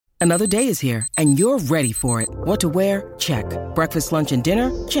Another day is here, and you're ready for it. What to wear? Check. Breakfast, lunch, and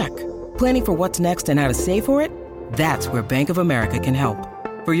dinner? Check. Planning for what's next and how to save for it? That's where Bank of America can help.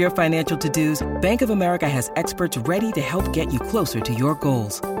 For your financial to-dos, Bank of America has experts ready to help get you closer to your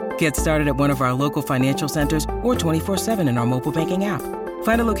goals. Get started at one of our local financial centers or 24/7 in our mobile banking app.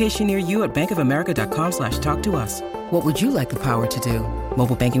 Find a location near you at bankofamerica.com/talktous. What would you like the power to do?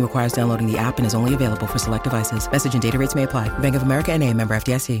 Mobile banking requires downloading the app and is only available for select devices. Message and data rates may apply. Bank of America N.A., member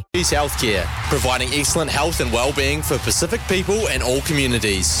FDIC. Healthcare, providing excellent health and well-being for Pacific people and all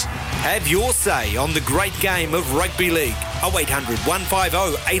communities. Have your say on the great game of rugby league. 0800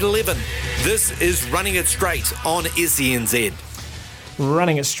 150 811. This is Running It Straight on SENZ.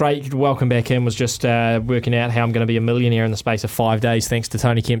 Running It Straight, welcome back in, was just working out how I'm going to be a millionaire in the space of 5 days thanks to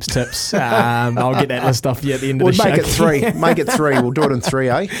Tony Kemp's tips. I'll get that list off you at the end of the show. We'll make it three. Make it three. We'll do it in 3,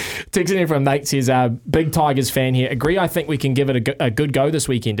 eh? Texting in from Nate says, big Tigers fan here. Agree, I think we can give it a good go this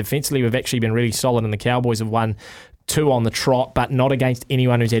weekend. Defensively, we've actually been really solid, and the Cowboys have won 2 on the trot, but not against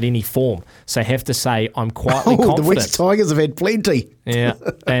anyone who's had any form. So I have to say, I'm quietly confident. The West Tigers have had plenty. Yeah.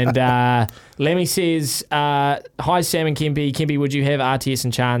 And Lemmy says, hi, Sam and Kempy. Kempy, would you have RTS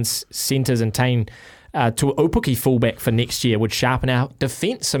and Chance centres and Tane to Opuki fullback for next year? Would sharpen our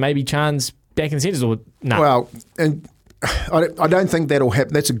defence. So maybe Chance back in centres or no? Well, and I don't think that'll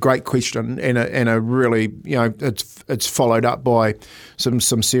happen. That's a great question, and a really, it's followed up by some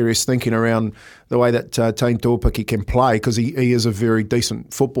serious thinking around the way that Tane Tuapiki can play, because he is a very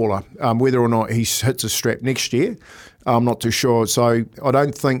decent footballer. Whether or not he hits a strap next year, I'm not too sure. So I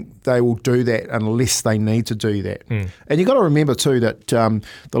don't think they will do that unless they need to do that. And you've got to remember too that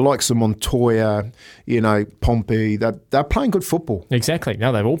the likes of Montoya, Pompey, they're playing good football. Exactly.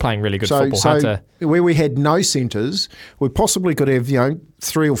 No, they're all playing really good football. So where we had no centres, we possibly could have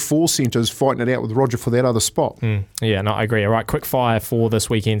 3 or 4 centres fighting it out with Roger for that other spot. Yeah, no, I agree. All right, quick fire for this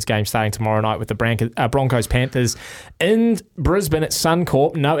weekend's game starting tomorrow night with the Broncos Panthers in Brisbane at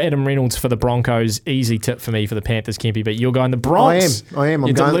Suncorp. No Adam Reynolds for the Broncos. Easy tip for me for the Panthers, Kempy, but you're going the Bronx. I am.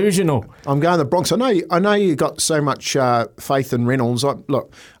 You're delusional. I'm going the Bronx. I know you got so much faith in Reynolds. I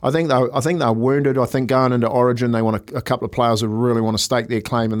think they're wounded. I think going into Origin, they want a couple of players who really want to stake their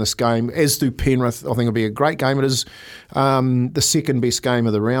claim in this game, as do Penrith. I think it'll be a great game. It is the second best game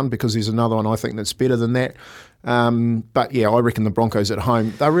of the round, because there's another one I think that's better than that. But yeah, I reckon the Broncos at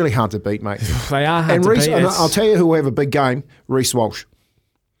home, they're really hard to beat, mate. They are hard to beat. And I'll tell you who will have a big game, Reece Walsh.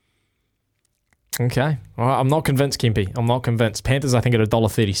 Okay. Well, I'm not convinced, Kempy. I'm not convinced. Panthers, I think, at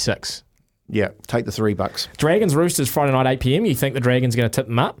 $1.36. Yeah, take the $3. Dragons Roosters Friday night 8 p.m. You think the Dragons are going to tip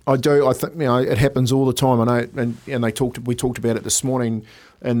them up? I do. I think it happens all the time. I know, and we talked about it this morning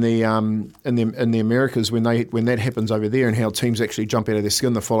in the Americas when that happens over there, and how teams actually jump out of their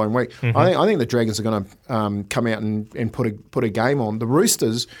skin the following week. I think the Dragons are going to come out and put a game on. The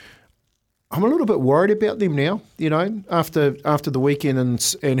Roosters, I'm a little bit worried about them now, after the weekend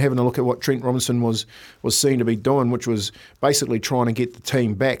and having a look at what Trent Robinson was seen to be doing, which was basically trying to get the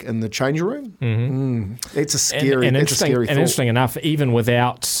team back in the changing room. It's a scary thought. And interesting enough, even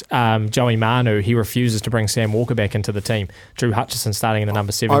without Joey Manu, he refuses to bring Sam Walker back into the team. Drew Hutchison starting in the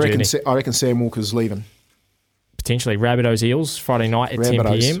number 7 journey. I reckon Sam Walker's leaving. Potentially. Rabbitohs Eels, Friday night at 10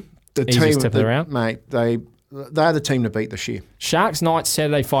 p.m. The Easiest tip of the round. Mate, they're the team to beat this year. Sharks Knights,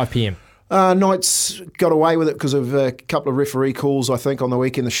 Saturday 5 p.m. Knights got away with it because of a couple of referee calls, I think, on the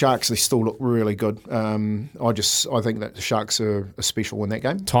weekend. The Sharks, they still look really good. I think that the Sharks are special in that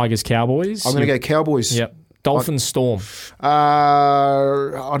game. Tigers Cowboys. I'm going to go Cowboys. Yep. Dolphins Storm.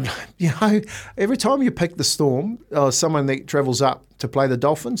 Every time you pick the Storm, someone that travels up to play the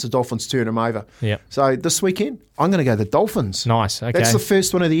Dolphins turn them over. Yeah. So this weekend, I'm going to go the Dolphins. Nice. Okay. That's the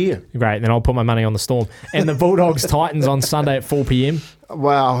first one of the year. Great. Then I'll put my money on the Storm. And the Bulldogs Titans on Sunday at 4 p.m.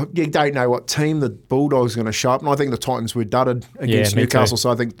 Well, you don't know what team the Bulldogs are going to show up, and I think the Titans were dudded against Newcastle,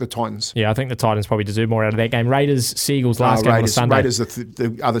 so I think the Titans. Yeah, I think the Titans probably deserve more out of that game. Raiders, Seagulls last game on Sunday. Raiders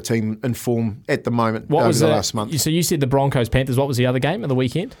the other team in form at the moment last month. So you said the Broncos, Panthers. What was the other game of the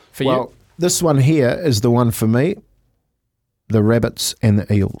weekend for you? Well, this one here is the one for me, the Rabbits and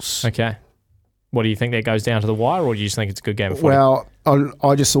the Eels. Okay. What do you think, that goes down to the wire, or do you just think it's a good game of footy? Well,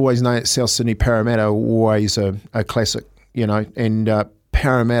 I just always know that South Sydney Parramatta are always a classic, and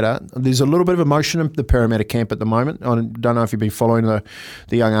Parramatta, there's a little bit of emotion in the Parramatta camp at the moment. I don't know if you've been following the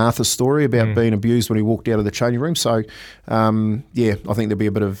young Arthur story about being abused when he walked out of the changing room. So, I think there'll be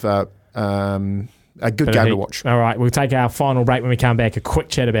a bit of a good game to watch. All right, we'll take our final break. When we come back, a quick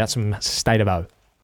chat about some State of O.